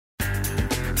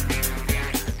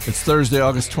It's Thursday,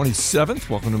 August 27th.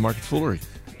 Welcome to Market Foolery.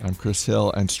 I'm Chris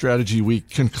Hill, and Strategy Week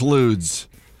concludes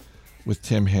with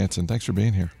Tim Hansen. Thanks for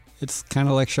being here. It's kind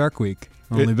of like Shark Week,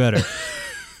 only better.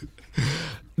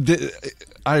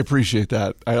 I appreciate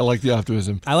that. I like the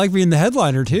optimism. I like being the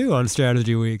headliner too on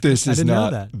Strategy Week. This is know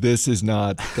not. that. This is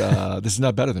not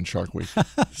better than Shark Week.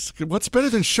 What's better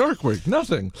than Shark Week?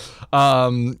 Nothing.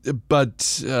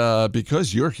 But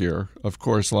because you're here, of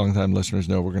course, longtime listeners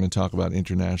know we're going to talk about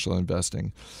international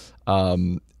investing,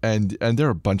 and there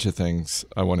are a bunch of things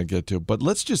I want to get to. But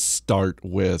let's just start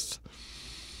with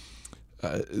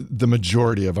the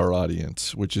majority of our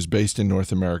audience, which is based in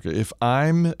North America. If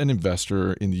I'm an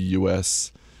investor in the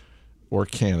U.S. or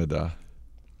Canada,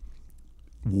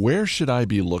 where should I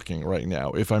be looking right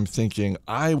now? If I'm thinking,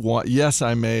 I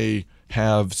may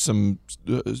have some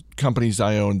companies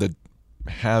I own that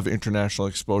have international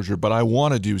exposure, but I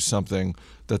want to do something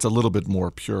that's a little bit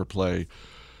more pure play.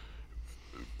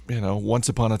 You know, once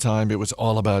upon a time, it was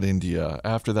all about India.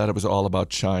 After that, it was all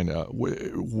about China.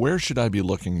 Where should I be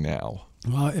looking now?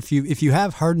 Well, if you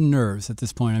have hardened nerves at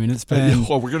this point, I mean, it's been.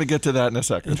 Well, we're going to get to that in a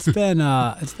second. It's been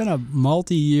a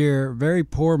multi-year, very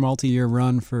poor multi-year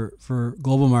run for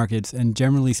global markets, and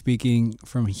generally speaking,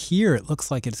 from here, it looks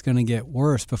like it's going to get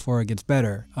worse before it gets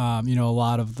better. A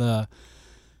lot of the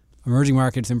emerging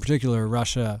markets, in particular,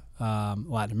 Russia,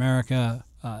 Latin America,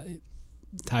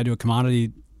 tied to a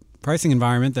commodity pricing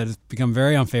environment that has become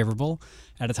very unfavorable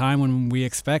at a time when we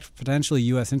expect potentially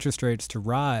U.S. interest rates to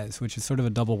rise, which is sort of a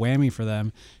double whammy for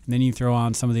them. And then you throw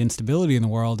on some of the instability in the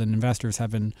world, and investors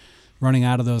have been running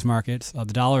out of those markets. The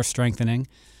dollar strengthening.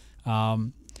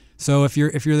 So if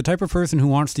you're the type of person who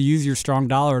wants to use your strong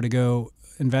dollar to go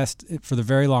invest for the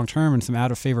very long term in some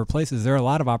out of favor places, there are a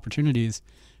lot of opportunities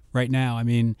right now. I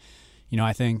mean,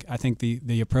 I think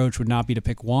the approach would not be to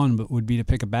pick one, but would be to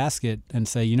pick a basket and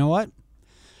say, you know what?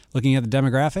 Looking at the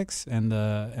demographics and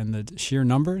the sheer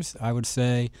numbers, I would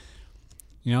say,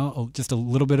 just a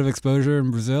little bit of exposure in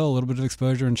Brazil, a little bit of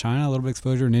exposure in China, a little bit of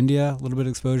exposure in India, a little bit of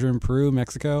exposure in Peru,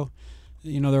 Mexico.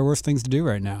 There are worse things to do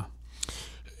right now.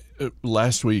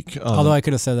 Last week, although I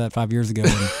could have said that 5 years ago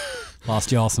and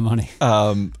lost you all some money.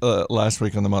 Last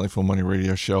week on the Motley Fool Money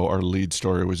radio show, our lead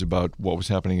story was about what was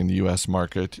happening in the U.S.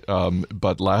 market.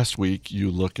 But last week,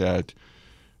 you look at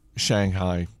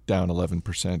Shanghai down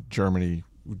 11%, Germany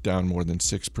down more than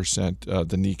 6%,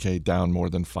 the Nikkei down more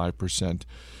than 5%.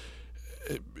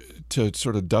 To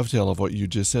sort of dovetail of what you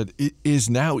just said, it is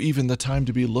now even the time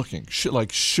to be looking.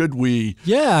 Should we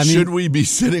be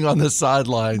sitting on the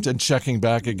sidelines and checking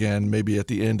back again maybe at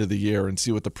the end of the year and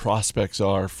see what the prospects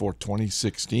are for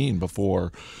 2016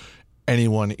 before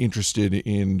anyone interested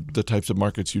in the types of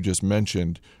markets you just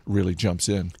mentioned really jumps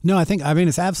in? No, I mean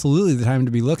it's absolutely the time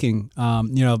to be looking.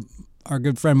 Our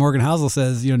good friend Morgan Housel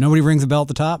says, nobody rings a bell at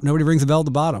the top, nobody rings a bell at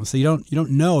the bottom. So you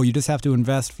don't know. You just have to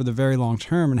invest for the very long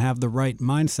term and have the right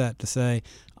mindset to say,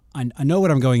 I know what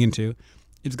I'm going into.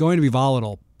 It's going to be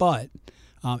volatile, but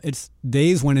it's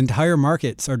days when entire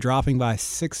markets are dropping by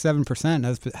 6-7%,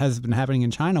 as has been happening in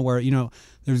China, where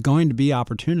there's going to be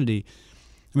opportunity.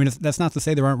 I mean, that's not to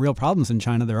say there aren't real problems in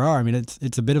China. There are. I mean,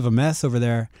 it's a bit of a mess over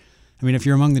there. I mean, if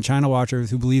you're among the China watchers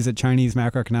who believes that Chinese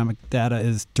macroeconomic data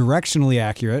is directionally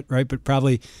accurate, right, but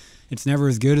probably it's never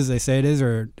as good as they say it is,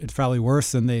 or it's probably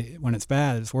worse than when it's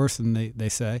bad, it's worse than they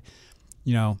say.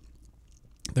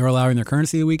 They're allowing their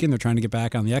currency to weaken. They're trying to get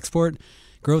back on the export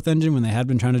growth engine when they had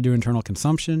been trying to do internal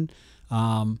consumption. There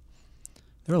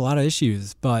are a lot of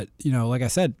issues, but like I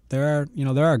said, there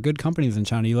are good companies in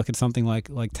China. You look at something like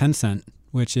Tencent,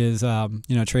 which is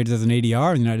traded as an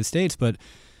ADR in the United States, but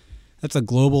that's a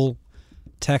global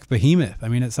tech behemoth. I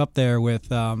mean, it's up there with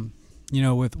the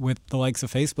likes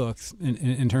of Facebook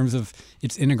in terms of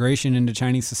its integration into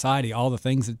Chinese society, all the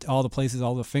places, all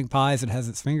the pies it has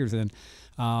its fingers in.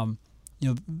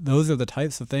 Those are the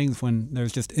types of things when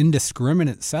there's just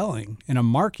indiscriminate selling in a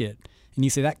market, and you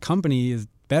say that company is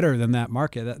better than that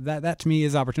market. That to me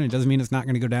is opportunity. It doesn't mean it's not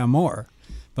going to go down more,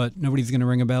 but nobody's going to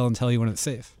ring a bell and tell you when it's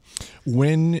safe.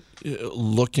 When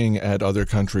looking at other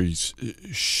countries,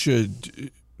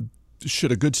 should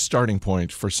a good starting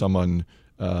point for someone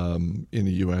in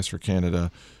the U.S. or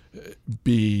Canada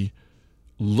be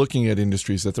looking at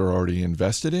industries that they're already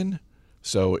invested in?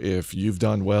 So if you've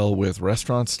done well with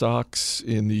restaurant stocks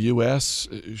in the U.S.,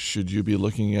 should you be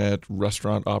looking at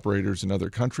restaurant operators in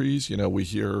other countries? We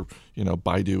hear,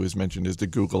 Baidu is mentioned as the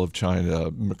Google of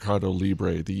China, Mercado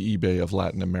Libre, the eBay of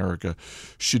Latin America.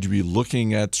 Should you be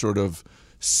looking at sort of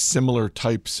similar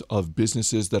types of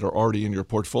businesses that are already in your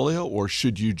portfolio, or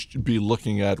should you be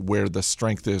looking at where the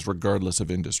strength is regardless of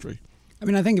industry? I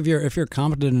mean, I think if you're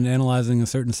competent in analyzing a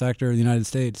certain sector of the United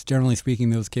States, generally speaking,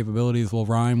 those capabilities will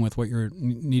rhyme with what you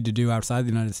need to do outside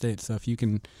the United States. So if you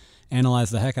can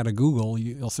analyze the heck out of Google,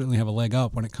 you'll certainly have a leg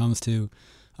up when it comes to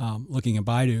looking at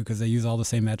Baidu, because they use all the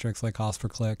same metrics like cost per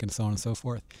click and so on and so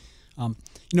forth.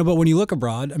 But when you look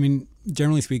abroad, I mean,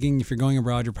 generally speaking, if you're going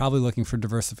abroad, you're probably looking for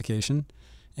diversification,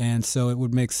 and so it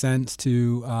would make sense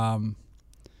to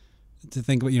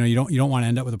think about, you don't want to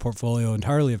end up with a portfolio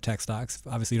entirely of tech stocks.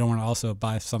 Obviously, you don't want to also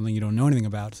buy something you don't know anything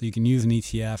about. So you can use an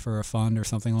ETF or a fund or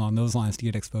something along those lines to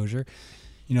get exposure.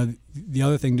 The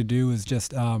other thing to do is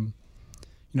just to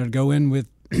go in with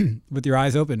with your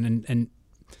eyes open and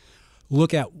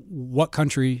look at what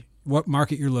country, what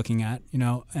market you're looking at.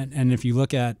 And if you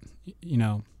look at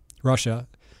Russia,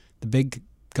 the big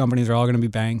companies are all going to be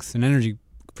banks and energy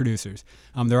producers.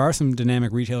 There are some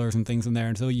dynamic retailers and things in there,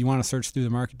 and so you want to search through the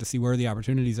market to see where the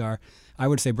opportunities are. I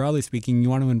would say, broadly speaking, you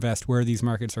want to invest where these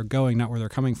markets are going, not where they're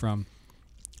coming from.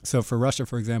 So for Russia,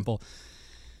 for example,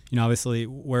 obviously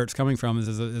where it's coming from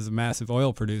is a massive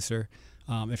oil producer.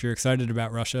 If you're excited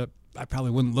about Russia, I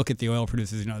probably wouldn't look at the oil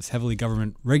producers. It's heavily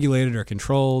government regulated or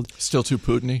controlled. Still too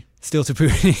Putin-y? Still too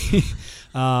Putin-y.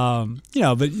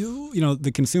 But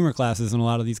the consumer classes in a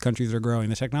lot of these countries are growing.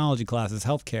 The technology classes,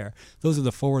 healthcare, those are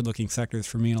the forward-looking sectors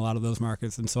for me in a lot of those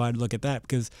markets. And so I'd look at that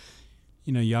because,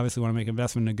 you obviously want to make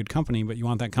investment in a good company, but you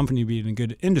want that company to be in a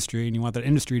good industry, and you want that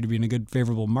industry to be in a good,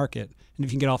 favorable market. And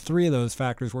if you can get all three of those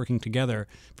factors working together,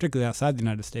 particularly outside the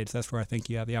United States, that's where I think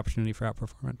you have the opportunity for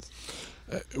outperformance.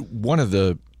 One of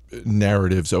the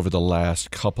narratives over the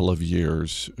last couple of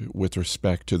years with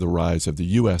respect to the rise of the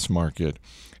U.S. market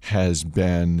has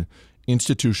been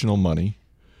institutional money,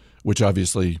 which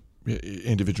obviously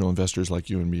individual investors like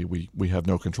you and me, we have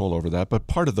no control over that. But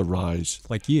part of the rise,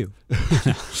 like you,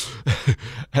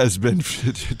 has been.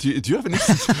 Do you have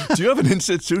an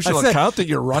institutional account that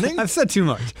you're running? I've said too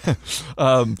much.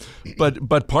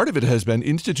 But part of it has been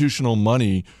institutional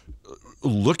money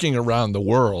looking around the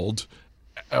world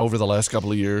over the last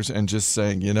couple of years and just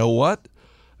saying, you know what?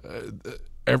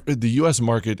 The U.S.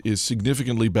 market is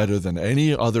significantly better than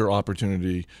any other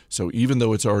opportunity. So even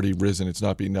though it's already risen, it's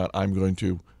not being I'm going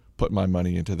to put my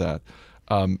money into that.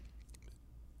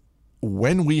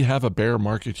 When we have a bear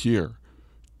market here,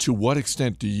 to what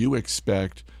extent do you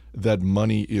expect that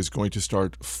money is going to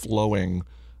start flowing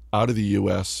out of the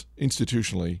U.S.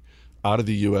 institutionally, out of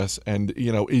the U.S., and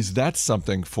is that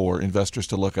something for investors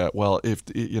to look at? Well, if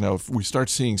we start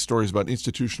seeing stories about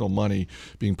institutional money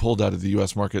being pulled out of the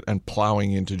U.S. market and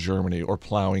plowing into Germany or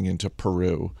plowing into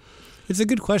Peru. It's a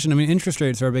good question. I mean, interest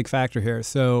rates are a big factor here.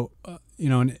 So,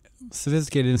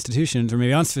 sophisticated institutions or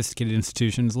maybe unsophisticated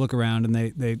institutions look around and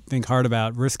they think hard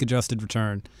about risk-adjusted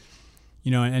return.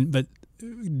 But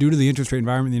due to the interest rate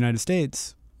environment in the United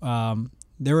States,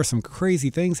 there were some crazy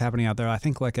things happening out there. I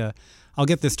think I'll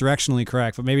get this directionally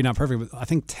correct, but maybe not perfect, but I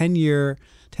think 10-year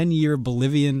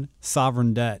Bolivian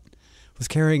sovereign debt was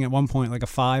carrying at one point like a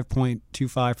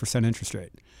 5.25% interest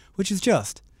rate, which is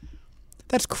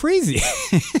that's crazy.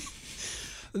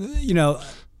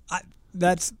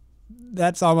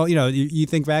 That's almost, you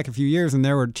think back a few years and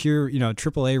there were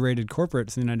AAA rated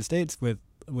corporates in the United States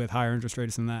with higher interest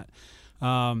rates than that.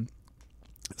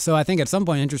 So I think at some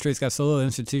point interest rates got so low,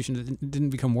 institutions didn't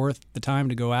become worth the time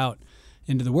to go out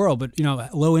into the world. But,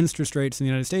 low interest rates in the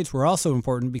United States were also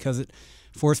important because it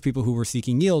forced people who were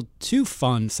seeking yield to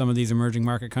fund some of these emerging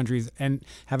market countries, and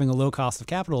having a low cost of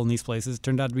capital in these places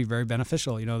turned out to be very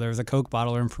beneficial. There was a Coke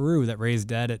bottler in Peru that raised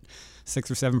debt at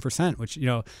 6 or 7%, which,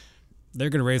 they're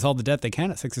going to raise all the debt they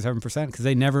can at 6 or 7% because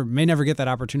they may never get that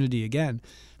opportunity again.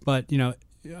 But,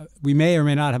 we may or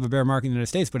may not have a bear market in the United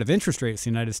States, but if interest rates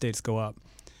in the United States go up,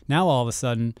 now all of a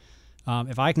sudden,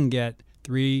 if I can get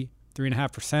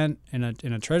 3.5% in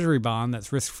a treasury bond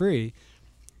that's risk-free,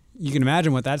 you can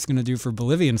imagine what that's going to do for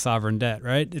Bolivian sovereign debt,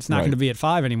 right? It's not going to be at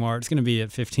 5 anymore. It's going to be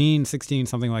at 15, 16,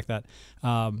 something like that.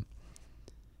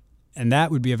 And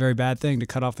that would be a very bad thing to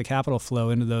cut off the capital flow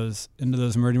into those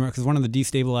emerging markets. Because one of the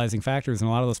destabilizing factors in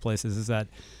a lot of those places is that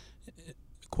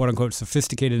quote-unquote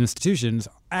sophisticated institutions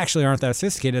actually aren't that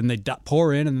sophisticated, and they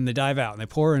pour in and then they dive out, and they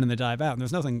pour in and they dive out. And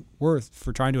there's nothing worse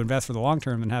for trying to invest for the long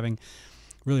term than having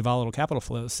really volatile capital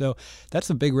flows. So that's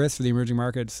a big risk for the emerging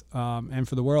markets and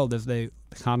for the world as they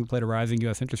contemplate a rising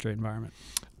U.S. interest rate environment.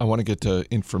 I want to get to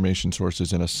information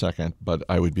sources in a second, but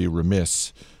I would be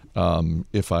remiss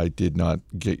if I did not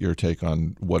get your take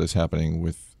on what is happening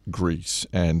with Greece.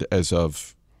 And as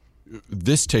of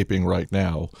this taping right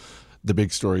now, the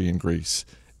big story in Greece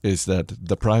is that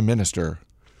the prime minister,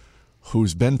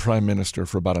 who's been prime minister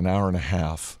for about an hour and a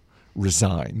half,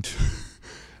 resigned.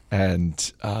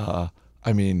 And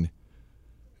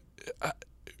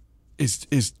Is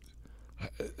this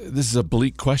is a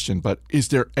bleak question, but is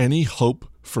there any hope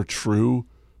for true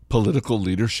political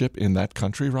leadership in that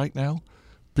country right now?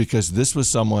 Because this was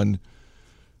someone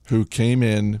who came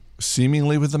in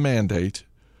seemingly with a mandate,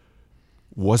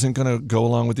 wasn't going to go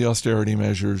along with the austerity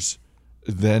measures,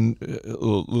 then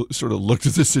sort of looked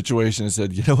at the situation and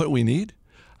said, you know what we need?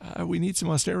 We need some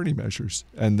austerity measures.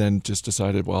 And then just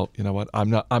decided, well, you know what? I'm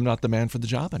not the man for the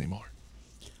job anymore.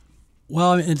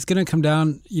 Well, it's going to come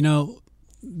down,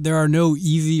 there are no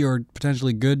easy or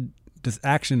potentially good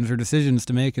actions or decisions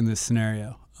to make in this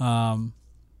scenario.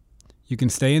 You can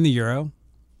stay in the euro,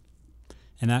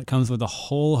 and that comes with a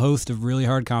whole host of really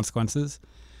hard consequences.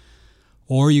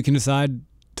 Or you can decide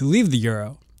to leave the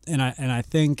euro. And I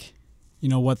think,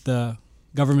 what the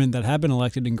government that had been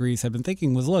elected in Greece had been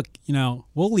thinking was, look,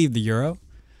 we'll leave the euro.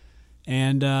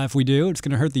 And if we do, it's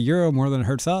going to hurt the euro more than it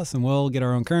hurts us, and we'll get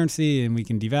our own currency, and we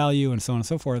can devalue, and so on and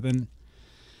so forth. And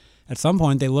at some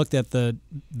point, they looked at the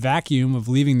vacuum of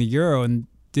leaving the euro and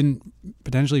didn't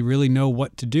potentially really know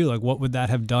what to do. Like, what would that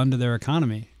have done to their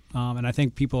economy? And I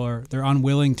think they're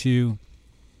unwilling to,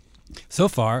 so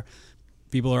far,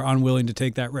 people are unwilling to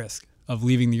take that risk of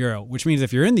leaving the euro, which means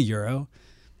if you're in the euro,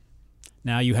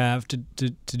 now you have to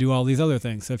do all these other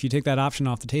things. So if you take that option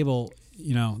off the table,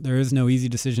 there is no easy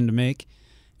decision to make.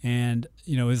 And,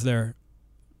 is there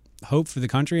hope for the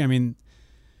country?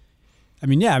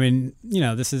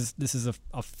 This is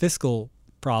a fiscal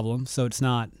problem. So it's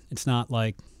not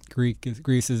like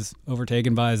Greece is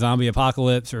overtaken by a zombie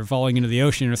apocalypse or falling into the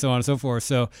ocean or so on and so forth.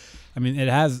 So, it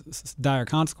has dire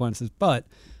consequences, but,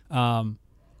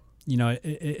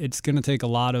 it's going to take a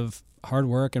lot of hard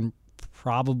work and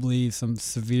probably some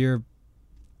severe,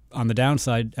 on the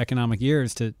downside, economic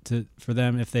years for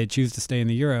them if they choose to stay in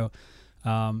the euro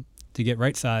to get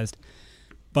right-sized.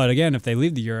 But again, if they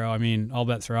leave the euro, all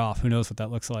bets are off. Who knows what that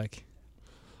looks like?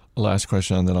 Last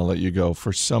question, and then I'll let you go.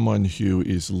 For someone who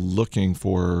is looking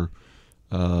for...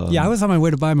 I was on my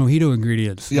way to buy mojito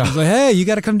ingredients. Yeah. I was like, hey, you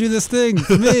got to come do this thing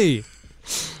for me.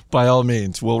 By all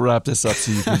means, we'll wrap this up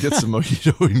so you can get some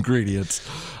mojito ingredients.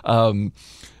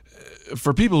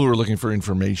 For people who are looking for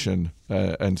information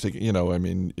and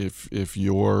thinking, if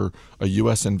you're a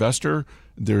U.S. investor,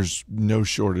 there's no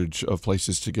shortage of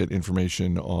places to get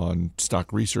information on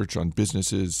stock research, on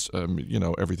businesses,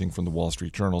 everything from the Wall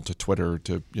Street Journal to Twitter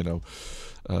to,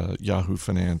 Yahoo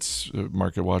Finance,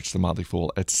 MarketWatch, The Motley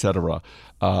Fool, etc.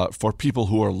 For people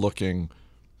who are looking,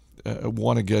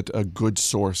 want to get a good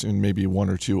source in maybe one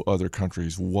or two other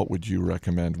countries, what would you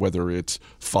recommend? Whether it's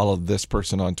follow this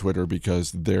person on Twitter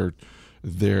because they're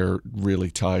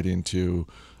really tied into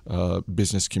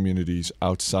business communities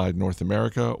outside North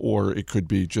America, or it could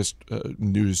be just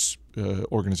news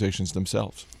organizations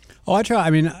themselves. Oh, I try.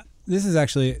 This is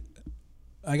actually,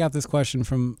 I got this question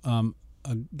from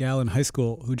a gal in high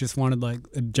school who just wanted like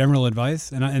a general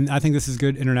advice, and I think this is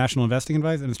good international investing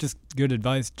advice, and it's just good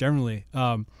advice generally.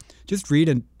 Just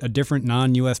read a different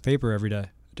non-U.S. paper every day,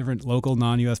 different local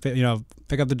non-U.S. paper.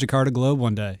 Pick up the Jakarta Globe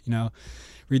one day.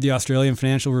 Read the Australian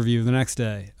Financial Review the next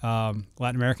day, Latin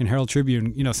American Herald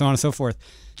Tribune, so on and so forth.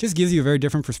 Just gives you a very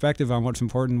different perspective on what's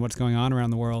important, what's going on around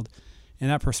the world, and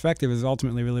that perspective is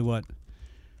ultimately really what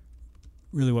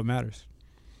matters.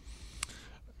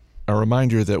 A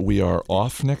reminder that we are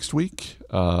off next week,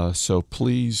 so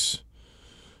please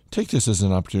take this as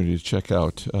an opportunity to check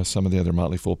out some of the other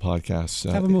Motley Fool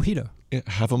podcasts. Have a mojito.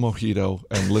 Have a mojito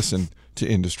and listen to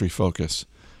Industry Focus.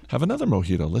 Have another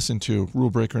mojito. Listen to Rule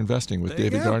Breaker Investing with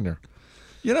David Gardner.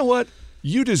 You know what?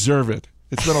 You deserve it.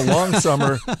 It's been a long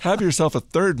summer. Have yourself a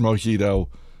third mojito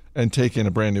and take in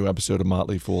a brand new episode of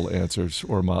Motley Fool Answers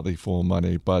or Motley Fool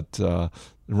Money. But a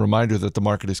reminder that the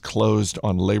market is closed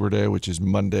on Labor Day, which is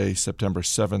Monday, September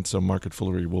 7th. So Market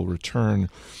Foolery will return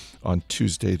on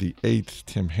Tuesday the 8th.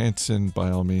 Tim Hansen, by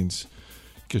all means,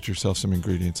 get yourself some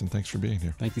ingredients, and thanks for being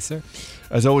here. Thank you, sir.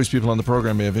 As always, people on the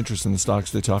program may have interest in the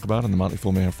stocks they talk about, and the Motley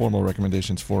Fool may have formal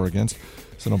recommendations for or against,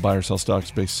 so don't buy or sell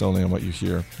stocks based solely on what you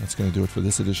hear. That's going to do it for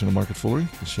this edition of Market Foolery.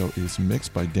 The show is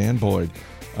mixed by Dan Boyd.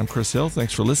 I'm Chris Hill.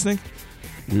 Thanks for listening.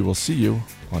 We will see you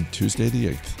on Tuesday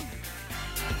the 8th.